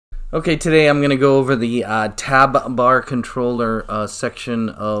Okay, today I'm going to go over the tab bar controller section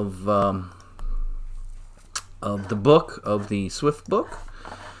of the book, of the Swift book.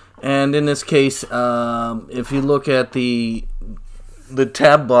 And in this case, if you look at the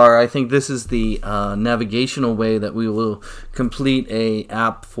tab bar, I think this is the navigational way that we will complete a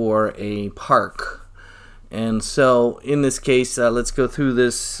app for a park. And so in this case, let's go through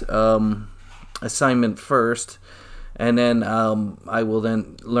this assignment first. And then I will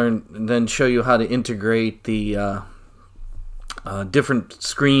then show you how to integrate the different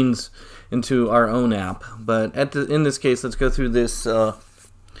screens into our own app. But in this case, let's go through this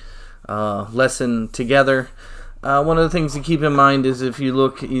lesson together. One of the things to keep in mind is if you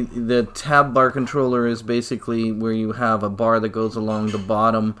look, the tab bar controller is basically where you have a bar that goes along the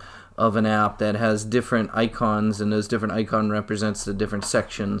bottom of an app that has different icons, and those different icon represents the different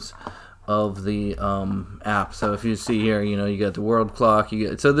sections of the app. So if you see here, you got the world clock,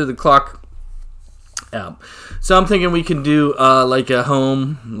 so there's the clock app. So I'm thinking we can do like a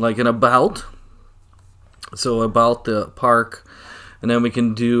home, like an about, so about the park, and then we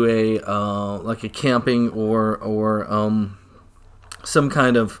can do a like a camping or some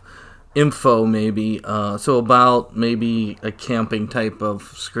kind of info maybe, so about maybe a camping type of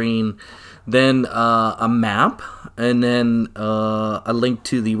screen, then a map, and then a link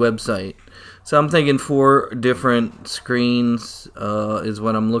to the website. So I'm thinking 4 different screens is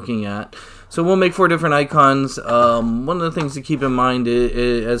what I'm looking at. So we'll make 4 different icons. One of the things to keep in mind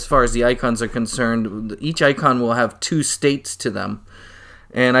is, as far as the icons are concerned, each icon will have 2 states to them.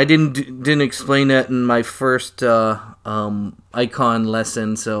 And I didn't explain that in my first icon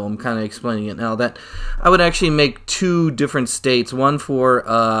lesson, so I'm kind of explaining it now. That I would actually make 2 different states, one for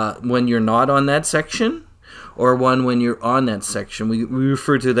when you're not on that section, or one when you're on that section. We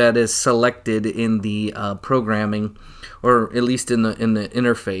refer to that as selected in the programming, or at least in the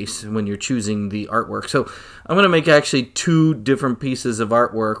interface when you're choosing the artwork. So I'm going to make actually 2 different pieces of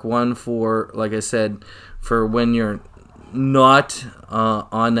artwork, one for, like I said, for when you're not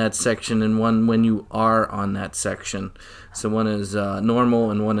on that section, and one when you are on that section. So one is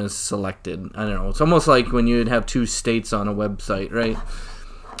normal and one is selected. I don't know, it's almost like when you'd have 2 states on a website, right?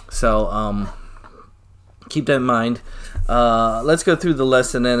 So keep that in mind. Let's go through the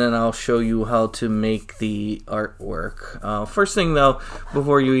lesson, and then I'll show you how to make the artwork. First thing though,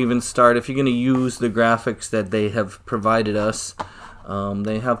 before you even start, if you're going to use the graphics that they have provided us,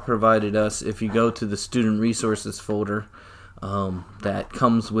 if you go to the student resources folder that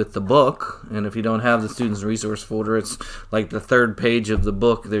comes with the book, and if you don't have the students resource folder, it's like the 3rd page of the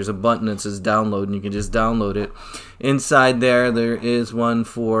book. There's a button that says download, and you can just download it. Inside there is one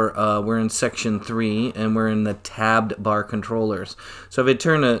for we're in section 3, and we're in the tabbed bar controllers. So if I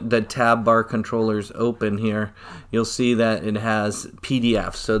turn the tab bar controllers open here, you'll see that it has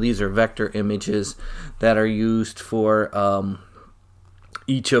PDFs. So these are vector images that are used for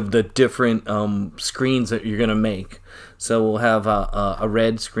each of the different screens that you're going to make. So we'll have a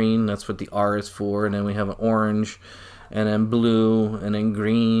red screen, that's what the R is for, and then we have an orange, and then blue, and then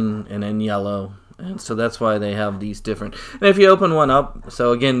green, and then yellow. And so that's why they have these different. And if you open one up,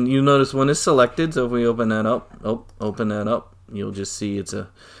 so again, you notice one is selected, so if we open that up, you'll just see it's a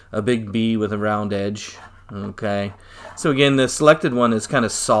big B with a round edge. Okay, so again, the selected one is kind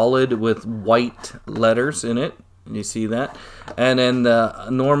of solid with white letters in it. You see that? And then the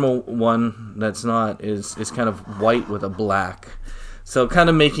normal one that's not is kind of white with a black. So kind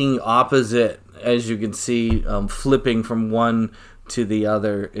of making opposite, as you can see, flipping from one to the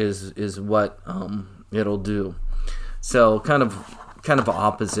other is what it'll do. So kind of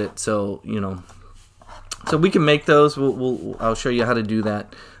opposite. So so we can make those. I'll show you how to do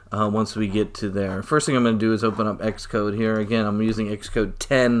that once we get to there. First thing I'm going to do is open up Xcode here. Again, I'm using Xcode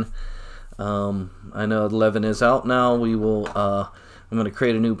 10. I know 11 is out now. We will. I'm going to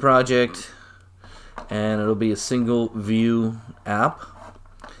create a new project, and it'll be a single view app.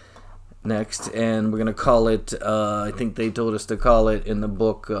 Next, and we're going to call it. I think they told us to call it in the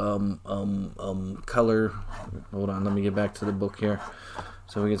book color. Hold on, let me get back to the book here,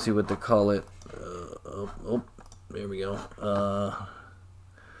 so we can see what they call it. There we go.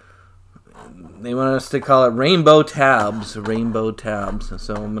 They want us to call it rainbow tabs. So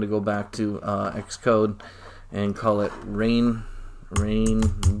I'm going to go back to Xcode and call it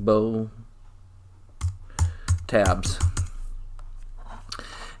rainbow tabs.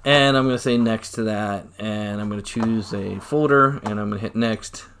 And I'm going to say next to that, and I'm going to choose a folder, and I'm going to hit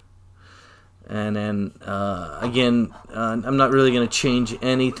next. And then again, I'm not really going to change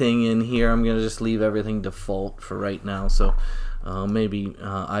anything in here. I'm going to just leave everything default for right now. So maybe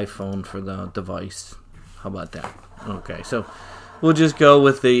iPhone for the device. How about that? Okay, so we'll just go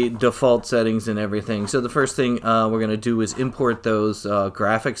with the default settings and everything. So the first thing we're going to do is import those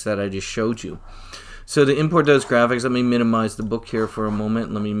graphics that I just showed you. So to import those graphics, let me minimize the book here for a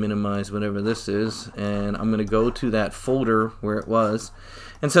moment. Let me minimize whatever this is, and I'm going to go to that folder where it was.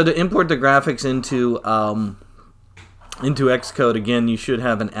 And so to import the graphics into Xcode, again, you should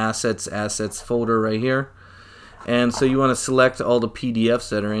have an assets folder right here. And so you want to select all the PDFs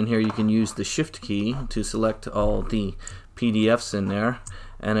that are in here. You can use the shift key to select all the PDFs in there,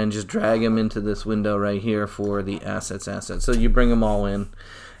 and then just drag them into this window right here for the assets. So you bring them all in.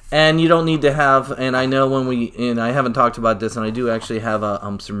 And you don't need to have, and I know I haven't talked about this, and I do actually have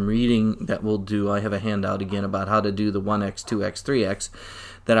some reading that we'll do. I have a handout again about how to do the 1x, 2x, 3x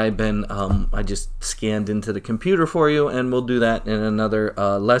that I just scanned into the computer for you, and we'll do that in another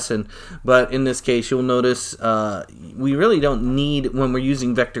lesson. But in this case, you'll notice we really don't need, when we're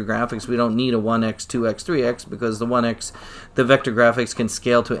using vector graphics, we don't need a 1x, 2x, 3x, because the vector graphics can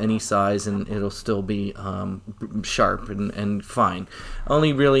scale to any size, and it'll still be sharp and fine.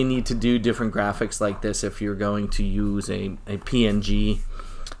 Only really need to do different graphics like this if you're going to use a PNG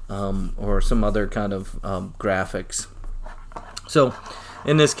or some other kind of graphics. So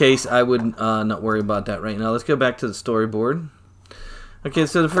in this case, I would not worry about that right now. Let's go back to the storyboard. Okay,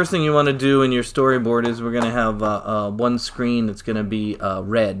 so the first thing you want to do in your storyboard is we're going to have one screen that's going to be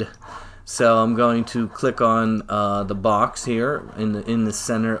red. So I'm going to click on the box here in the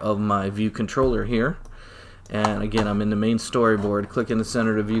center of my view controller here. And again, I'm in the main storyboard. Click in the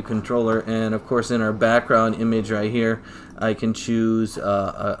center of the view controller, and of course in our background image right here, I can choose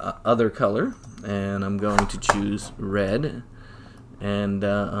other color, and I'm going to choose red. And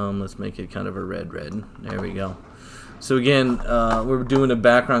let's make it kind of a red. There we go. So again, we're doing a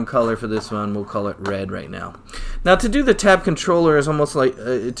background color for this one. We'll call it red right now. Now to do the tab controller is almost like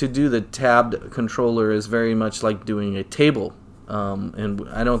to do the tabbed controller is very much like doing a table. And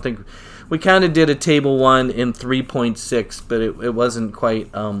I don't think we kind of did a table one in 3.6, but it wasn't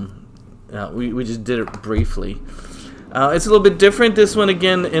quite. We just did it briefly. It's a little bit different. This one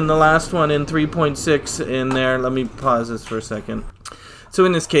again in the last one in 3.6 in there. Let me pause this for a second. So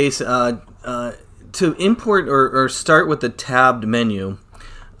in this case, to import or start with the tabbed menu,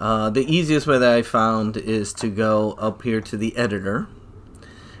 the easiest way that I found is to go up here to the editor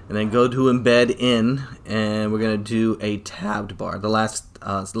and then go to embed in, and we're going to do a tabbed bar. The last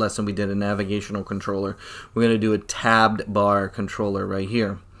lesson we did a navigational controller. We're going to do a tabbed bar controller right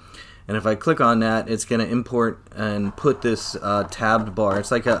here. And if I click on that, it's going to import and put this tabbed bar.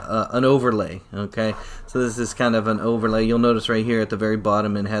 It's like an overlay, okay? So this is kind of an overlay. You'll notice right here at the very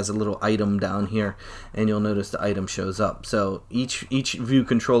bottom it has a little item down here, and you'll notice the item shows up. So each view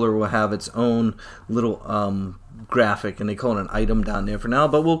controller will have its own little graphic, and they call it an item down there for now,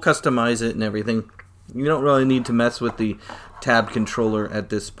 but we'll customize it and everything. You don't really need to mess with the tabbed controller at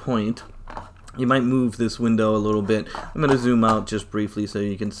this point. You might move this window a little bit. I'm going to zoom out just briefly so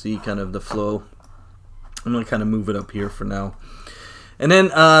you can see kind of the flow. I'm going to kind of move it up here for now. And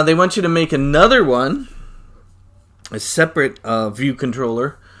then they want you to make another one, a separate view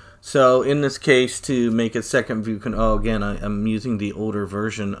controller. So in this case, to make a second view again, I'm using the older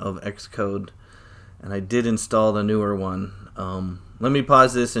version of Xcode, and I did install the newer one. Let me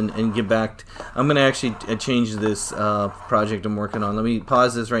pause this and get back. I'm going to actually change this project I'm working on. Let me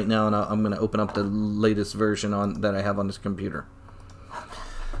pause this right now, and I'm going to open up the latest version that I have on this computer.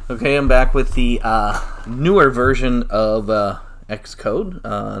 Okay, I'm back with the newer version of Xcode.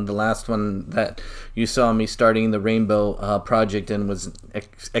 The last one that you saw me starting the Rainbow project in was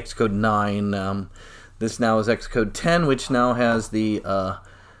Xcode 9. This now is Xcode 10, which now has the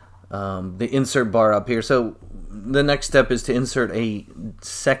insert bar up here. So the next step is to insert a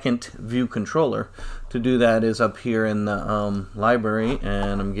second view controller. To do that is up here in the library,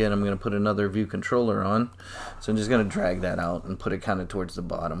 and again I'm going to put another view controller on. So I'm just going to drag that out and put it kind of towards the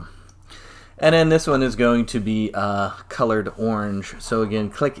bottom. And then this one is going to be colored orange. So again,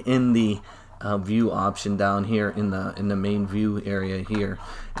 click in the view option down here in the main view area here,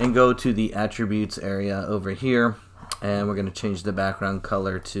 and go to the attributes area over here, and we're going to change the background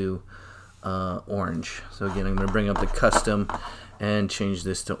color to orange. So again, I'm going to bring up the custom and change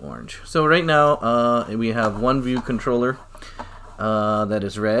this to orange. So right now we have one view controller that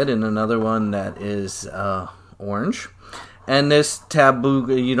is red and another one that is orange. And this tab,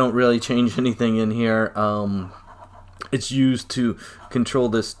 you don't really change anything in here. it's used to control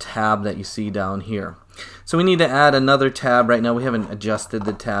this tab that you see down here. So we need to add another tab. Right now we haven't adjusted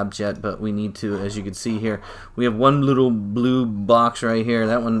the tabs yet, but we need to. As you can see here, we have one little blue box right here.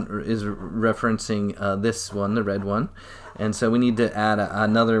 That one is referencing this one, the red one. And so we need to add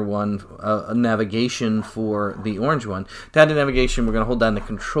another one, a navigation for the orange one. To add a navigation, we're going to hold down the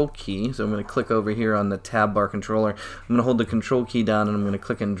control key. So I'm going to click over here on the tab bar controller. I'm going to hold the control key down and I'm going to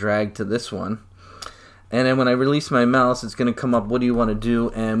click and drag to this one. And then when I release my mouse, it's going to come up, what do you want to do?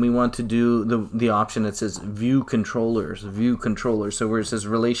 And we want to do the option that says view controllers, view controllers. So where it says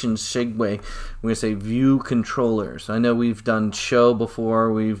relations segue, we're going to say view controllers. I know we've done show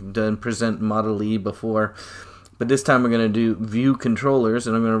before, we've done present Model E before, but this time we're going to do view controllers,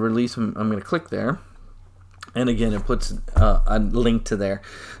 and I'm going to release them. I'm going to click there. And again, it puts a link to there.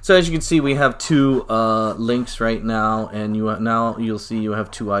 So as you can see, we have two links right now, and now you'll see you have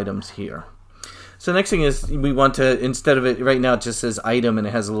two items here. So next thing is we want to, instead of it, right now it just says item and it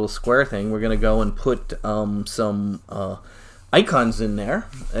has a little square thing, we're going to go and put some icons in there.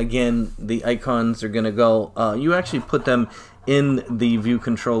 Again, the icons are going to go, you actually put them in the view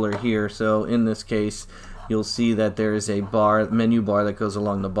controller here. So in this case, you'll see that there is a menu bar that goes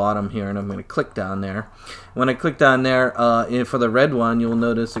along the bottom here, and I'm going to click down there. When I click down there, for the red one, you'll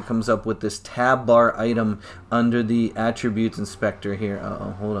notice it comes up with this tab bar item under the attributes inspector here.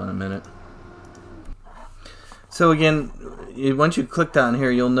 Hold on a minute. So again, once you click down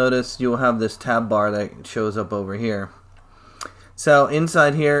here, you'll notice you'll have this tab bar that shows up over here. So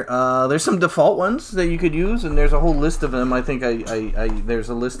inside here, there's some default ones that you could use, and there's a whole list of them. I think there's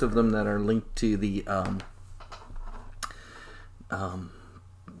a list of them that are linked to the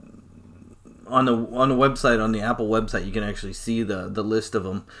on the website, on the Apple website. You can actually see the list of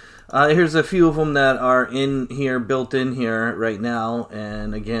them. Here's a few of them that are in here, built in here right now.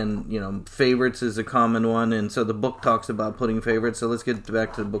 And again, you know, favorites is a common one, and so the book talks about putting favorites. So let's get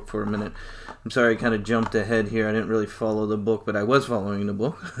back to the book for a minute. I'm sorry, I kind of jumped ahead here. I didn't really follow the book, but I was following the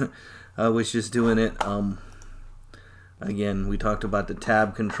book. I was just doing it. Again, we talked about the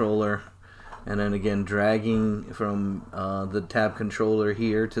tab controller, and then again dragging from the tab controller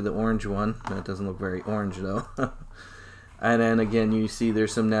here to the orange one. That doesn't look very orange though. And then again, you see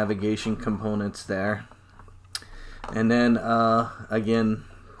there's some navigation components there. And then again,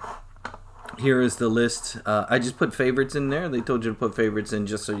 here is the list. I just put favorites in there. They told you to put favorites in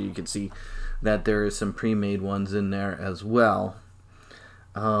just so you could see that there is some pre-made ones in there as well.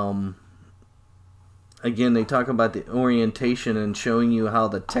 Again, they talk about the orientation and showing you how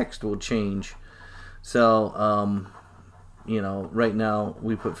the text will change. So, you know, right now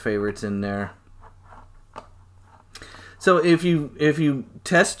we put favorites in there. So if you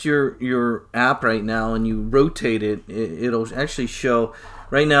test your app right now and you rotate it, it'll actually show.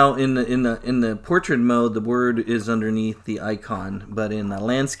 Right now in the portrait mode, the word is underneath the icon, but in the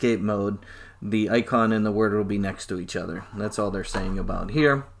landscape mode, the icon and the word will be next to each other. That's all they're saying about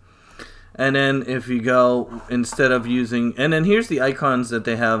here. And then if you go, instead of using, and then here's the icons that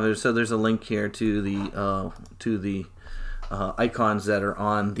they have. So there's a link here to the icons that are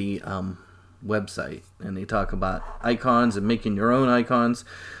on the website, and they talk about icons and making your own icons.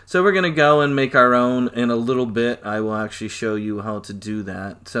 So we're gonna go and make our own in a little bit. I will actually show you how to do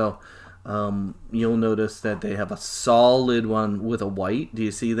that. So you'll notice that they have a solid one with a white. Do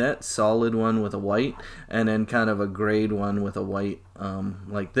you see that? Solid one with a white, and then kind of a grayed one with a white,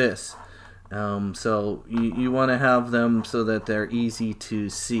 like this. So you want to have them so that they're easy to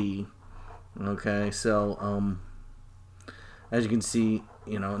see. Okay, so as you can see,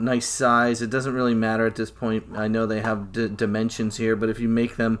 you know, nice size. It doesn't really matter at this point. I know they have dimensions here, but if you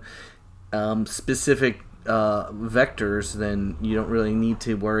make them specific vectors, then you don't really need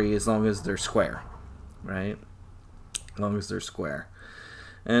to worry as long as they're square, right? As long as they're square.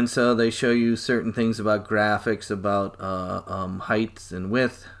 And so they show you certain things about graphics, about heights and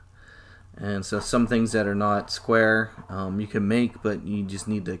width. And so some things that are not square you can make, but you just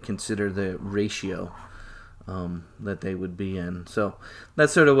need to consider the ratio that they would be in. So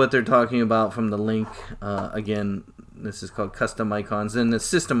that's sort of what they're talking about from the link. Again, this is called custom icons, and the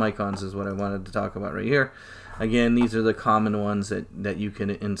system icons is what I wanted to talk about right here. Again, these are the common ones that you can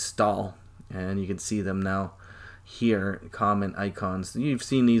install, and you can see them now here, common icons. You've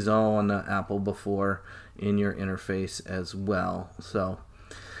seen these all on the Apple before in your interface as well. So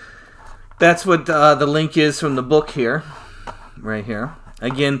that's what the link is from the book here, right here.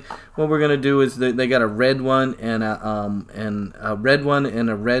 Again, what we're going to do is they got a red one and a red one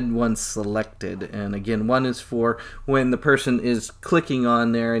and a red one selected. And again, one is for when the person is clicking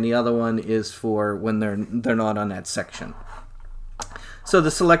on there, and the other one is for when they're not on that section. So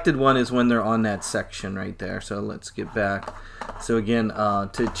the selected one is when they're on that section right there. So let's get back. So again,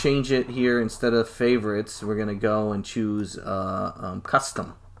 to change it here, instead of favorites, we're going to go and choose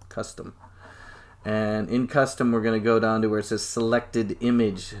custom. And in custom, we're going to go down to where it says selected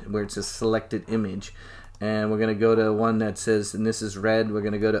image, and we're going to go to one that says, and this is red, we're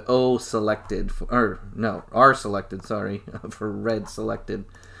going to go to O selected, R selected, sorry, for red selected,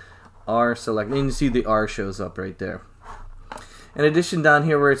 R selected, and you see the R shows up right there. In addition, down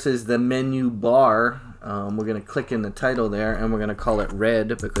here where it says the menu bar, we're going to click in the title there, and we're going to call it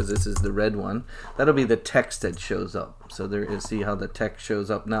red because this is the red one. That'll be the text that shows up. So there is, see how the text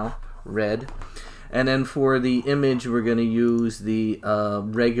shows up now, red. And then for the image, we're going to use the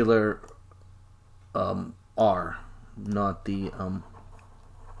regular R, not the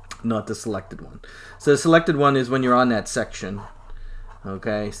selected one. So the selected one is when you're on that section.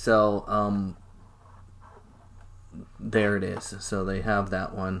 Okay, so there it is. So they have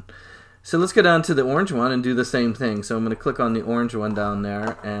that one. So let's go down to the orange one and do the same thing. So I'm going to click on the orange one down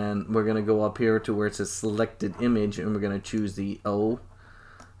there, and we're going to go up here to where it says selected image, and we're going to choose the O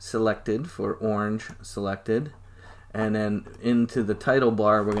selected for orange selected, and then into the title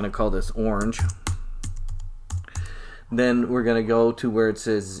bar we're going to call this orange. Then we're going to go to where it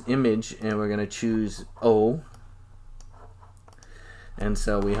says image, and we're going to choose O, and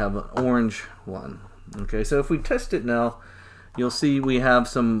so we have an orange one. Okay, so if we test it now, you'll see we have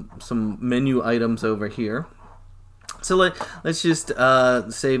some menu items over here. So let's just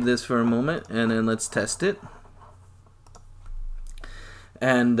save this for a moment, and then let's test it.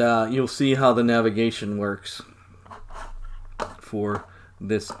 And you'll see how the navigation works for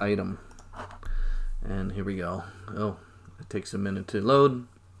this item. And here we go. Oh, it takes a minute to load.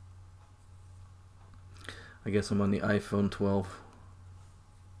 I guess I'm on the iPhone 12.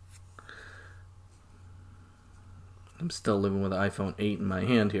 I'm still living with the iPhone 8 in my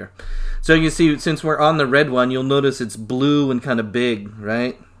hand here. So you see, since we're on the red one, you'll notice it's blue and kind of big,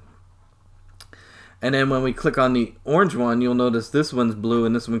 right? And then when we click on the orange one, you'll notice this one's blue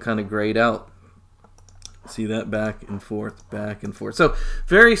and this one kind of grayed out. See that? Back and forth, back and forth. So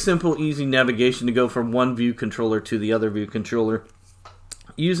very simple, easy navigation to go from one view controller to the other view controller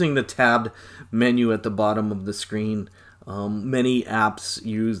using the tabbed menu at the bottom of the screen. Many apps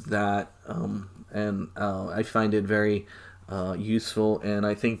use that, and I find it very useful, and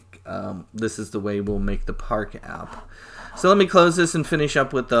I think this is the way we'll make the Park app. So let me close this and finish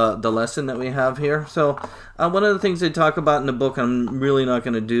up with the lesson that we have here. So one of the things they talk about in the book, I'm really not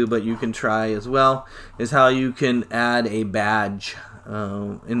going to do, but you can try as well, is how you can add a badge.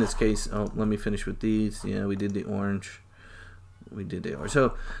 In this case, let me finish with these. Yeah, we did the orange. We did the orange.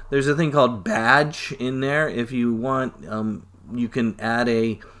 So there's a thing called badge in there. If you want, you can add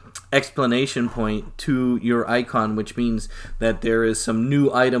a explanation point to your icon, which means that there is some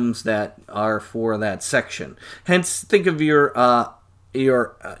new items that are for that section. Hence, think of your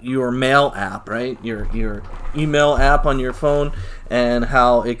mail app, right? Your email app on your phone, and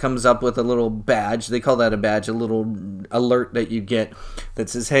how it comes up with a little badge. They call that a badge, a little alert that you get that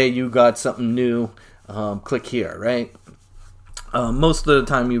says, "Hey, you got something new. Click here," right? Most of the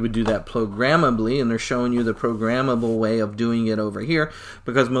time you would do that programmably, and they're showing you the programmable way of doing it over here,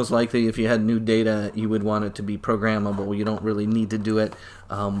 because most likely if you had new data you would want it to be programmable. You don't really need to do it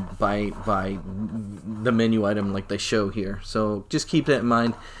by the menu item like they show here. So just keep that in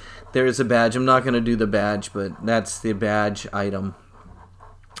mind. There is a badge. I'm not going to do the badge, but that's the badge item.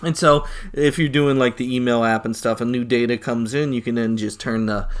 And so if you're doing like the email app and stuff, and new data comes in, you can then just turn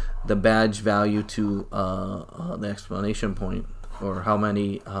the badge value to the explanation point, or how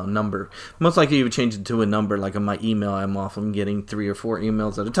many number. Most likely you would change it to a number. Like on my email, I'm often getting 3 or 4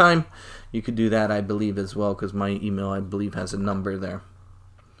 emails at a time. You could do that, I believe, as well, because my email, I believe, has a number there.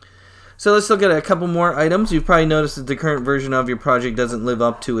 So let's look at a couple more items. You've probably noticed that the current version of your project doesn't live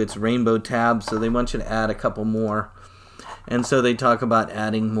up to its rainbow tab, so they want you to add a couple more. And so they talk about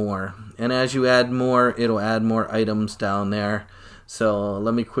adding more. And as you add more, it'll add more items down there. So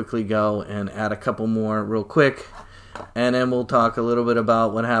let me quickly go and add a couple more real quick. And then we'll talk a little bit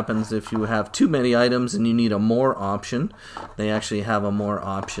about what happens if you have too many items and you need a more option. They actually have a more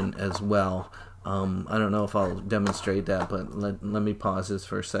option as well. I don't know if I'll demonstrate that, but let me pause this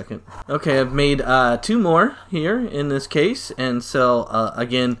for a second. Okay, I've made 2 more here in this case, and so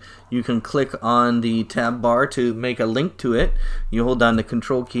again, you can click on the tab bar to make a link to it. You hold down the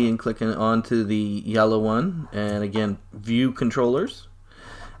control key and click onto the yellow one, and again, view controllers.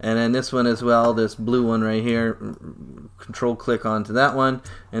 And then this one as well, this blue one right here, control click onto that one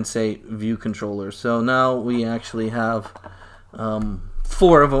and say view controllers. So now we actually have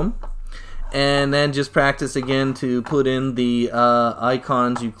 4 of them. And then just practice again to put in the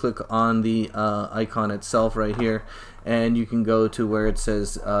icons. You click on the icon itself right here, and you can go to where it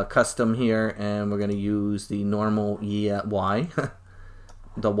says custom here, and we're going to use the normal Y,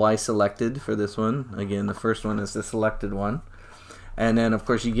 the Y selected for this one. Again, the first one is the selected one. And then, of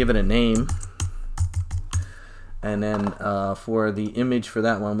course, you give it a name. And then for the image for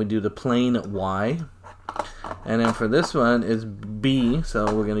that one, we do the plain Y. And then for this one is B, so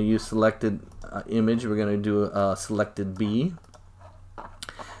we're going to use selected image. We're going to do selected B.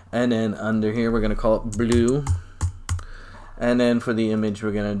 And then under here, we're going to call it blue. And then for the image,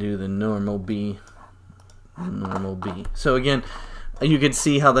 we're going to do the normal B. Normal B. So again, you can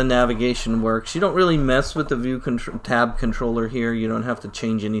see how the navigation works. You don't really mess with the tab controller here. You don't have to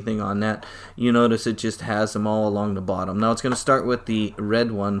change anything on that. You notice it just has them all along the bottom. Now it's going to start with the red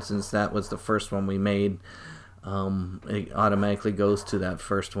one, since that was the first one we made. It automatically goes to that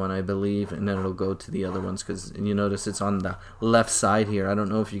first one, I believe, and then it'll go to the other ones, because you notice it's on the left side here. I don't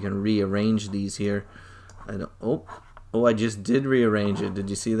know if you can rearrange these here. I just did rearrange it.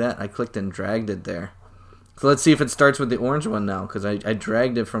 Did you see that? I clicked and dragged it there. So let's see if it starts with the orange one now, because I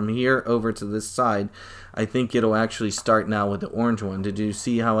dragged it from here over to this side. I think it'll actually start now with the orange one. Did you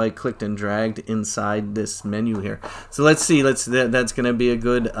see how I clicked and dragged inside this menu here? So let's see. That's going to be a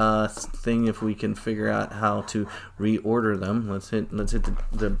good thing if we can figure out how to reorder them. Let's hit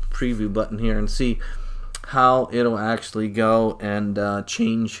the preview button here and see how it'll actually go and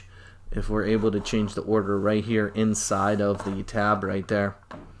change, if we're able to change the order right here inside of the tab right there.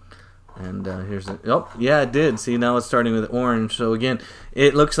 And here's it. Oh, yeah, it did. See, now it's starting with orange. So again,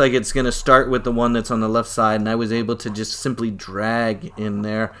 it looks like it's going to start with the one that's on the left side, and I was able to just simply drag in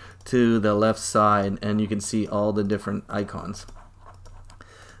there to the left side, and you can see all the different icons.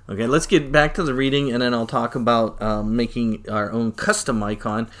 Okay, let's get back to the reading, and then I'll talk about making our own custom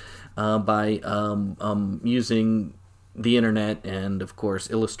icon by using the internet and, of course,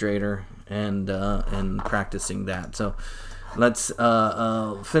 Illustrator and practicing that. So let's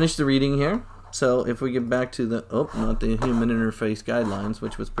finish the reading here. So if we get back to the, not the human interface guidelines,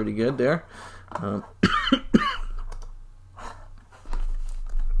 which was pretty good there.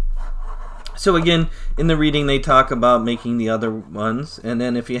 So again, in the reading they talk about making the other ones, and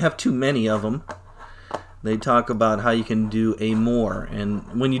then if you have too many of them, they talk about how you can do a more.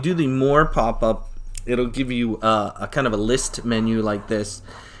 And when you do the more pop-up, it'll give you a kind of a list menu like this.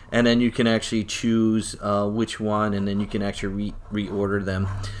 And then you can actually choose which one, and then you can actually reorder them.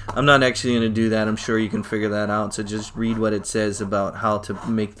 I'm not actually going to do that. I'm sure you can figure that out. So just read what it says about how to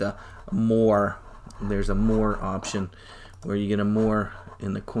make the more. There's a more option where you get a more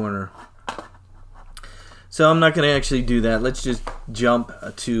in the corner. So I'm not going to actually do that. Let's just jump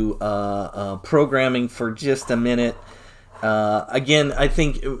to programming for just a minute. Again, I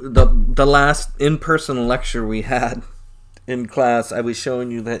think the last in-person lecture we had in class, I was showing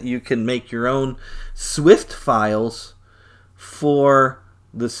you that you can make your own Swift files for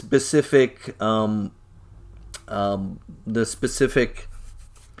the specific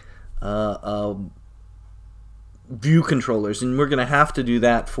view controllers, and we're going to have to do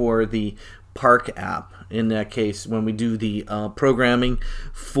that for the Park app. In that case, when we do the programming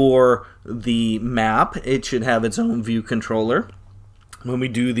for the map, it should have its own view controller. When we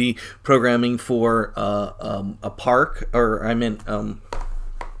do the programming for a park, or I meant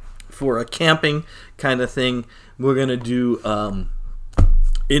for a camping kind of thing, we're going to do,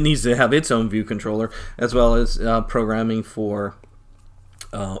 it needs to have its own view controller, as well as programming for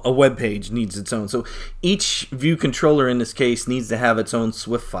a web page needs its own. So each view controller in this case needs to have its own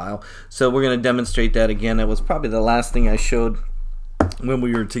Swift file. So we're going to demonstrate that again. That was probably the last thing I showed when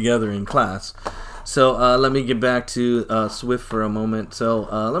we were together in class. So let me get back to Swift for a moment. So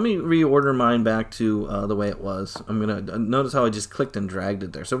let me reorder mine back to the way it was. I'm going to notice how I just clicked and dragged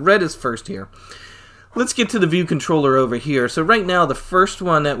it there. So red is first here. Let's get to the view controller over here. So right now, the first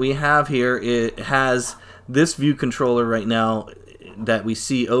one that we have here, it has this view controller right now that we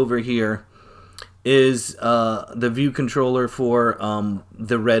see over here is the view controller for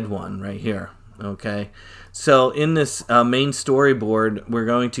the red one right here. Okay. So in this main storyboard, we're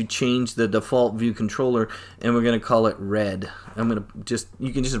going to change the default view controller, and we're going to call it red. I'm going to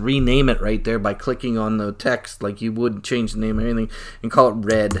you can just rename it right there by clicking on the text like you would change the name or anything, and call it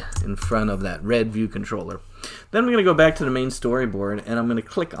red in front of that red view controller. Then we're going to go back to the main storyboard, and I'm going to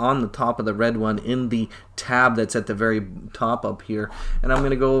click on the top of the red one in the tab that's at the very top up here, and I'm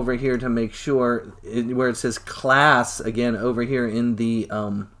going to go over here to make sure where it says class again over here in the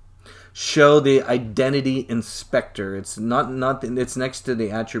show the identity inspector. It's it's next to the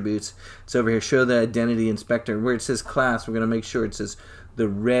attributes. It's over here. Show the identity inspector. Where it says class, we're going to make sure it says the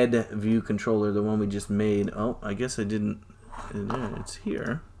red view controller, the one we just made. Oh, I guess I didn't. It's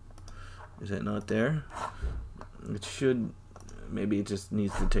here. Is it not there? It should. Maybe it just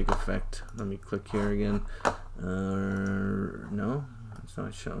needs to take effect. Let me click here again. No, it's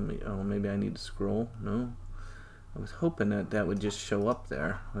not showing me. Oh, maybe I need to scroll. No, I was hoping that that would just show up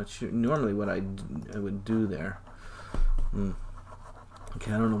there. That's normally what I would do there.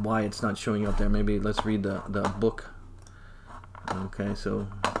 Okay, I don't know why it's not showing up there. Maybe let's read the book. Okay, so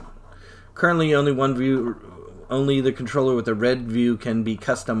currently only one view. Only the controller with the red view can be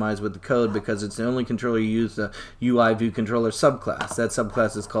customized with the code because it's the only controller you use the UI view controller subclass. That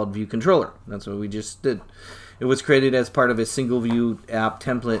subclass is called view controller. That's what we just did. It was created as part of a single view app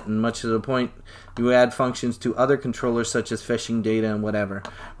template, and much to the point, you add functions to other controllers such as fetching data and whatever.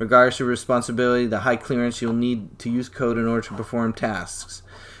 Regardless of responsibility, the high clearance, you'll need to use code in order to perform tasks.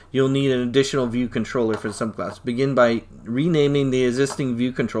 You'll need an additional view controller for the subclass. Begin by renaming the existing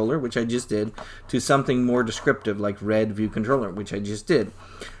view controller, which I just did, to something more descriptive like red view controller, which I just did.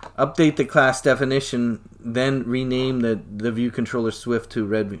 Update the class definition, then rename the view controller Swift to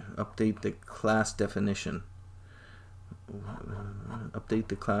red view. Update the class definition. Update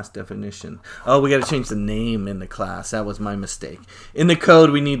the class definition. Oh, we got to change the name in the class. That was my mistake. In the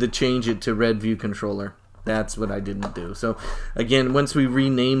code, we need to change it to red view controller. That's what I didn't do. So again, once we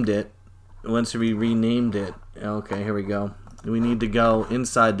renamed it, okay, here we go. We need to go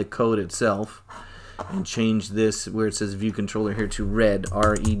inside the code itself and change this where it says view controller here to red,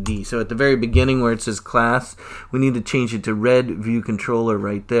 R-E-D. So at the very beginning where it says class, we need to change it to red view controller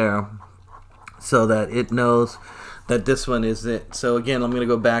right there so that it knows that this one is it. So again, I'm going to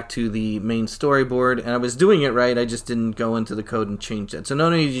go back to the main storyboard, and I was doing it right, I just didn't go into the code and change that. So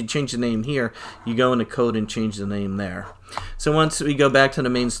not only did you change the name here, you go into code and change the name there. So once we go back to the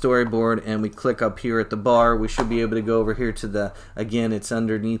main storyboard and we click up here at the bar, we should be able to go over here to the, again, it's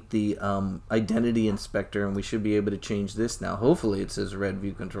underneath the identity inspector, and we should be able to change this now. Hopefully it says red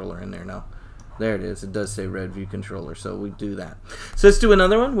view controller in there now. There it is. It does say red view controller, so we do that. So let's do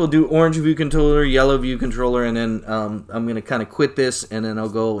another one. We'll do orange view controller, yellow view controller, and then I'm going to kind of quit this, and then I'll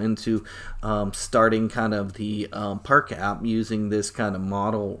go into starting kind of the Park app using this kind of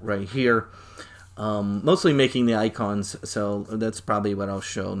model right here. Mostly making the icons, so that's probably what I'll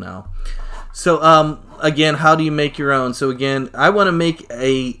show now. So again, how do you make your own? So again, I want to make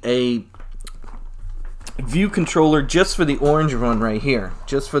a view controller just for the orange one right here,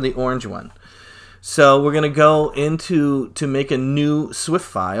 just for the orange one. So we're going to go into to make a new Swift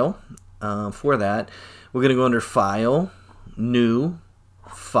file. For that, we're going to go under File, New,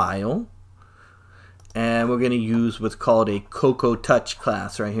 File, and we're going to use what's called a Cocoa Touch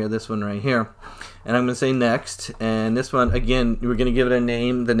class right here, this one right here. And I'm going to say Next, and this one, again, we're going to give it a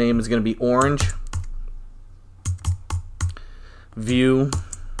name. The name is going to be Orange View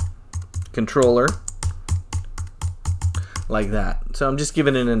Controller, like that. So I'm just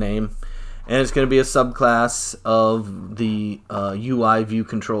giving it a name. And it's going to be a subclass of the UI view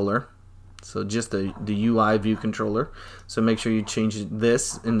controller. So just the UI view controller. So make sure you change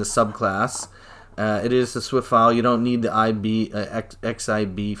this in the subclass. It is a Swift file. You don't need the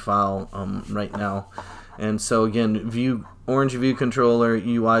XIB file right now. And so again, orange view controller,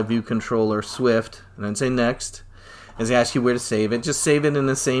 UI view controller, Swift. And then say Next. As it asks you where to save it. Just save it in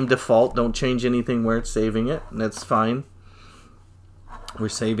the same default. Don't change anything where it's saving it. And that's fine. We're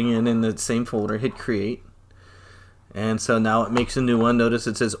saving it in the same folder. Hit create, and so now it makes a new one. Notice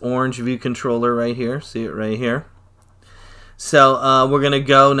it says orange view controller right here. See it right here. So we're gonna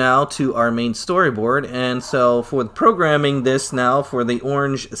go now to our main storyboard, and so for programming this now for the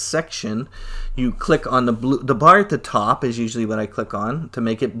orange section, you click on the bar at the top is usually what I click on to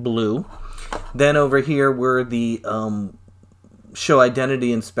make it blue. Then over here where the show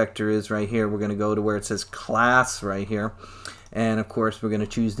identity inspector is right here, we're gonna go to where it says class right here. And of course, we're going to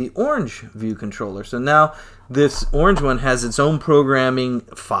choose the orange view controller. So now this orange one has its own programming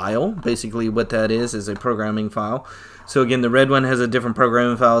file. Basically what that is a programming file. So again, the red one has a different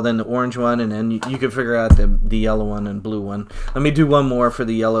programming file than the orange one, and then you can figure out the yellow one and blue one. Let me do one more for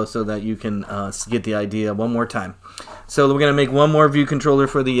the yellow so that you can get the idea one more time. So we're going to make one more view controller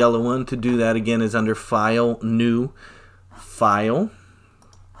for the yellow one. To do that, again, is under File, New, File.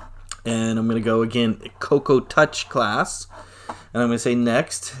 And I'm going to go again, Cocoa Touch class. And I'm going to say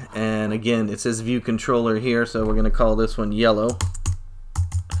Next, and again it says view controller here, so we're going to call this one yellow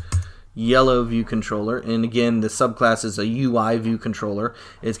view controller. And again, the subclass is a UI view controller.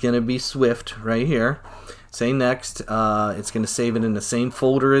 It's going to be Swift right here. Say Next. It's going to save it in the same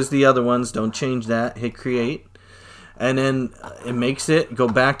folder as the other ones. Don't change that. Hit create, and then it makes it go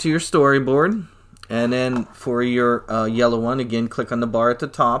back to your storyboard, And then for your yellow one, again, click on the bar at the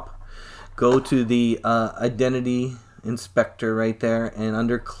top. Go to the identity inspector right there, and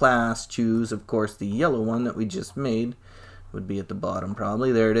under class, choose, of course, the yellow one that we just made. Would be at the bottom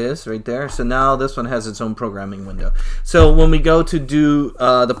probably. There it is right there. So now this one has its own programming window. So when we go to do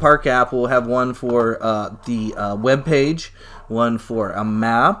the Park app, we'll have one for the web page, one for a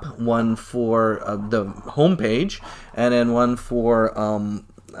map, one for the home page, and then one for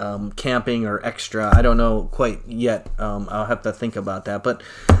camping or extra. I don't know quite yet. I'll have to think about that. But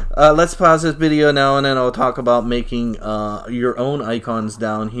let's pause this video now, and then I'll talk about making your own icons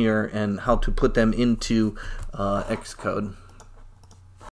down here and how to put them into Xcode.